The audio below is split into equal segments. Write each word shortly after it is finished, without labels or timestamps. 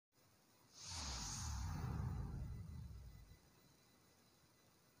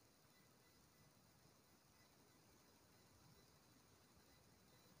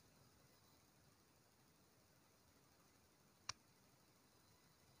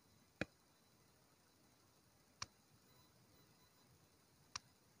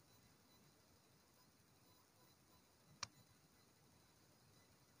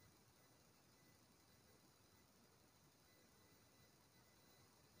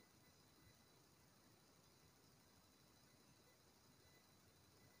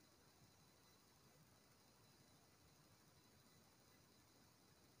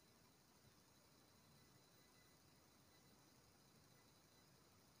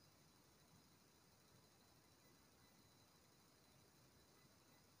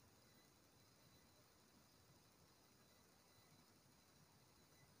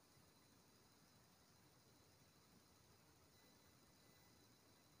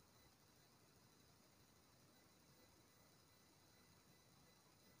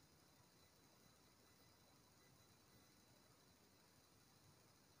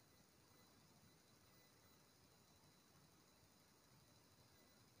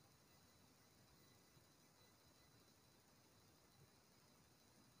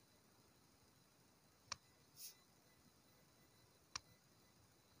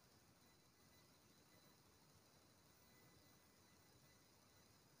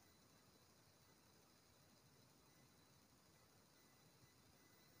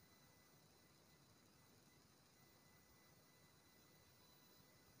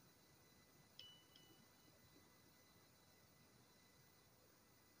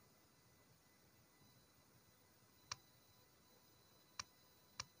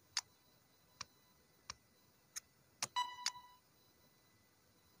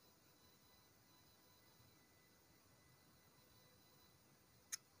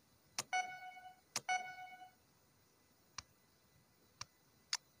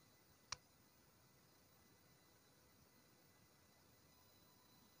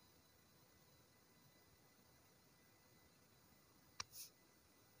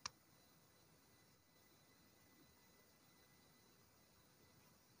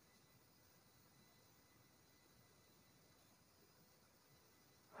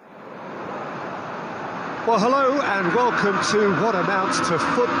Well, hello and welcome to what amounts to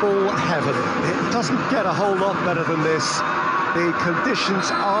football heaven. It doesn't get a whole lot better than this. The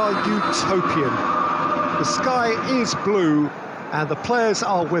conditions are utopian. The sky is blue and the players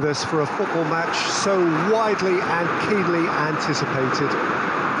are with us for a football match so widely and keenly anticipated.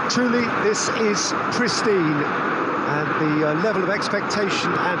 Truly, this is pristine, and the level of expectation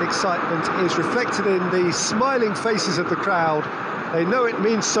and excitement is reflected in the smiling faces of the crowd. They know it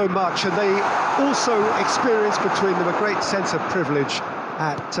means so much, and they also experience between them a great sense of privilege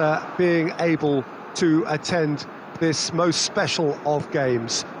at being able to attend this most special of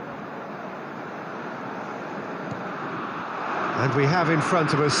games. And we have in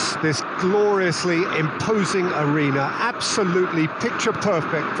front of us this gloriously imposing arena, absolutely picture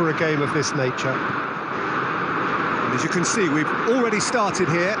perfect for a game of this nature. And as you can see, we've already started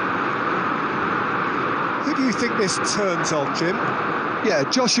here. Who do you think this turns on, Jim? Yeah,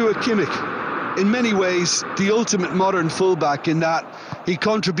 Joshua Kimmich. In many ways, the ultimate modern fullback in that he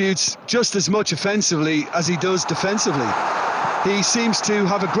contributes just as much offensively as he does defensively. He seems to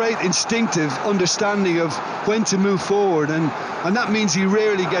have a great instinctive understanding of when to move forward, and that means he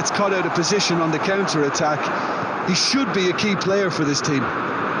rarely gets caught out of position on the counter-attack. He should be a key player for this team.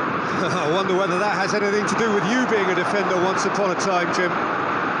 I wonder whether that has anything to do with you being a defender once upon a time, Jim.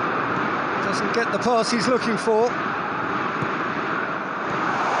 Doesn't get the pass he's looking for.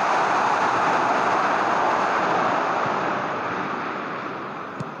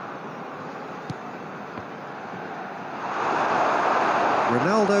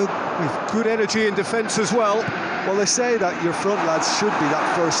 Ronaldo with good energy in defence as well. Well, they say that your front lads should be that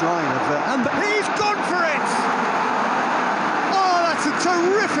first line of and he's gone for it! Oh, that's a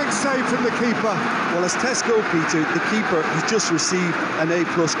terrific save from the keeper. Well, as Tesco, Peter, the keeper has just received an A+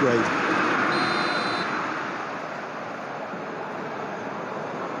 grade.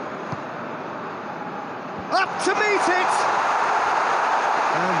 Up to meet it!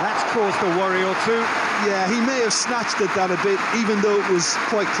 And that's caused a worry or two. Yeah, he may have snatched at that a bit, even though it was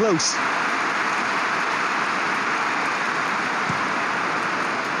quite close.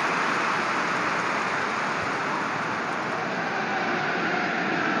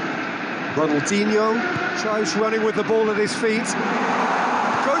 Ronaldinho tries running with the ball at his feet.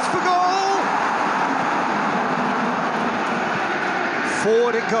 Goes for goal!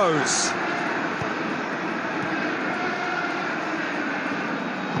 Forward it goes.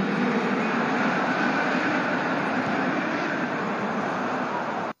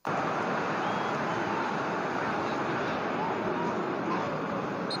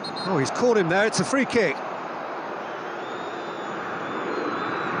 Oh, he's caught him there, it's a free kick.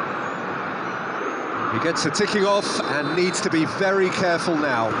 He gets a ticking off and needs to be very careful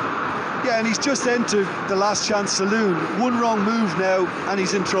now. Yeah, and he's just entered the last chance saloon. One wrong move now and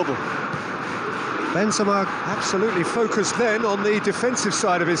he's in trouble. Benzema absolutely focused then on the defensive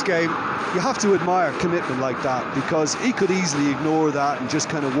side of his game. You have to admire commitment like that, because he could easily ignore that and just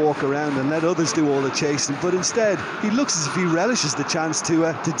kind of walk around and let others do all the chasing, but instead he looks as if he relishes the chance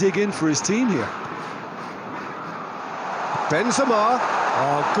to dig in for his team here. Benzema,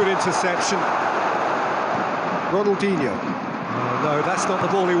 oh, good interception. Ronaldinho, oh no, that's not the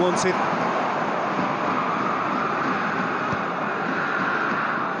ball he wanted.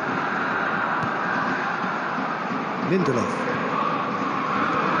 Lindelof.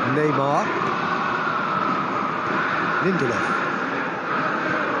 Neymar. Lindelof.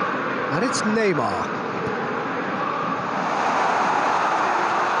 And it's Neymar.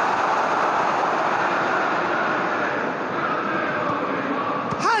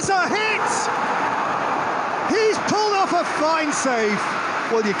 Has a hit! He's pulled off a fine save.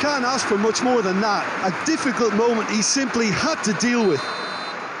 Well, you can't ask for much more than that. A difficult moment he simply had to deal with.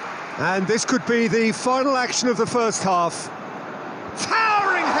 And this could be the final action of the first half.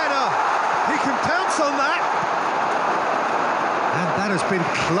 Towering header! He can pounce on that. And that has been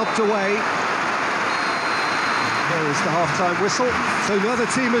clubbed away. There is the half-time whistle. So another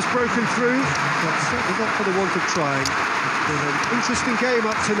team has broken through, but certainly not for the want of trying. It's been an interesting game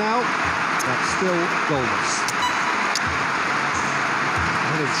up to now, but still goalless.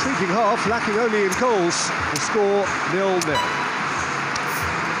 An intriguing half, lacking only in goals. The score 0-0.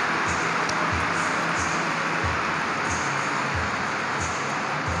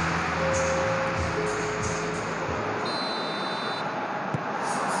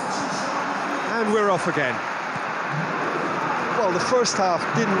 And we're off again. Well, the first half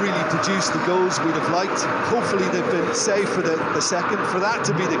didn't really produce the goals we'd have liked. Hopefully they've been saved for the second. For that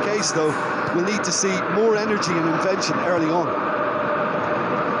to be the case, though, we'll need to see more energy and invention early on.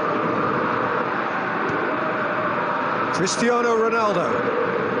 Cristiano Ronaldo.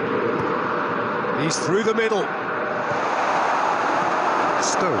 He's through the middle.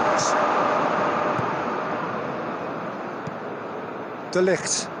 Stones. De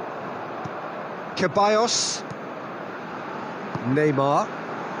Ligt. Ceballos. Neymar.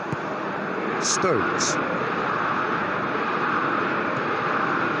 Stones.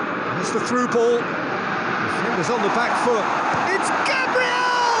 That's the through ball. Defenders on the back foot. It's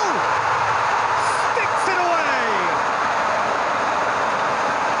Gabriel! Sticks it away!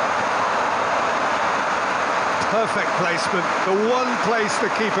 Perfect placement. The one place the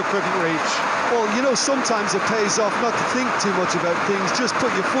keeper couldn't reach. Well, you know, sometimes it pays off not to think too much about things, just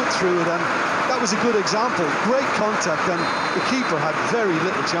put your foot through it, and that was a good example. Great contact, and the keeper had very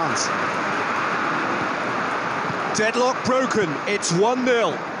little chance. Deadlock broken. It's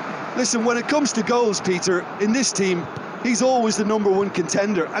 1-0. Listen, when it comes to goals, Peter, in this team, he's always the #1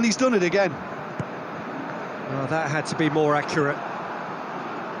 contender, and he's done it again. Well, that had to be more accurate.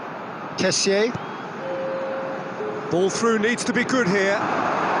 Kessié. Ball through needs to be good here.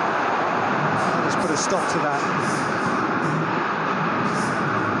 Let's put a stop to that.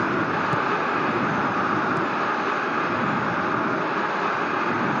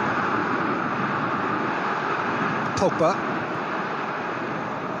 Pogba.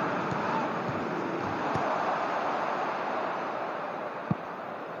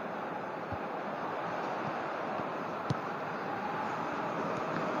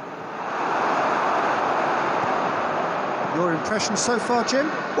 Your impression so far, Jim?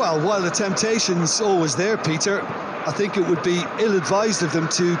 Well, while the temptation's always there, Peter, I think it would be ill-advised of them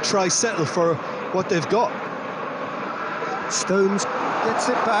to try settle for what they've got. Stones gets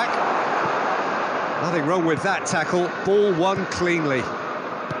it back. Nothing wrong with that tackle. Ball won cleanly.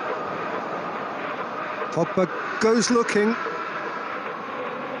 Pogba goes looking.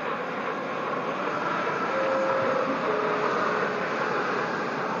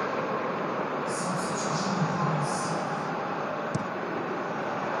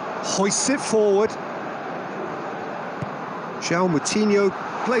 Hoists it forward. João Moutinho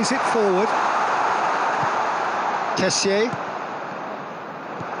plays it forward. Kessié.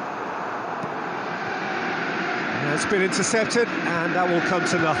 It's been intercepted, and that will come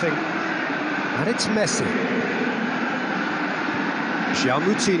to nothing. And it's Messi. João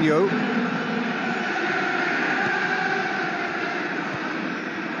Moutinho.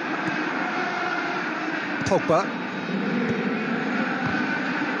 Pogba.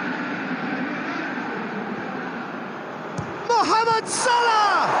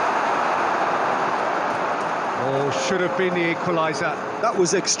 Salah! Oh, should have been the equaliser. That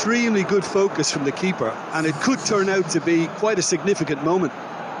was extremely good focus from the keeper, and it could turn out to be quite a significant moment.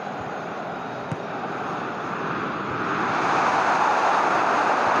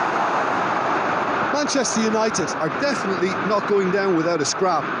 Manchester United are definitely not going down without a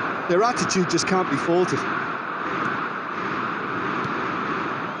scrap. Their attitude just can't be faulted.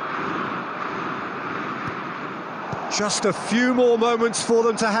 Just a few more moments for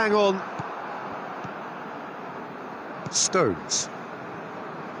them to hang on. Stones.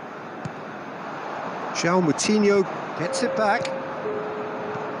 João Moutinho gets it back.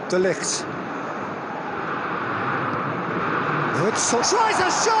 De Ligt. Tries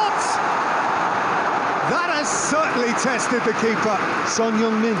a shot! That has certainly tested the keeper. Son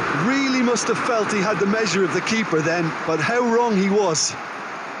Heung-min really must have felt he had the measure of the keeper then, but how wrong he was.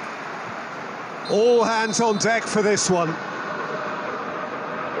 All hands on deck for this one.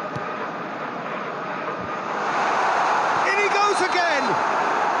 In he goes again!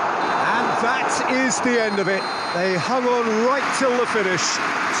 And that is the end of it. They hung on right till the finish.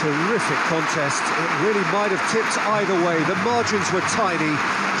 Terrific contest. It really might have tipped either way. The margins were tiny,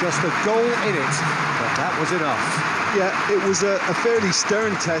 just a goal in it, but that was enough. Yeah, it was a fairly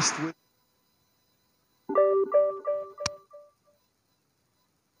stern test.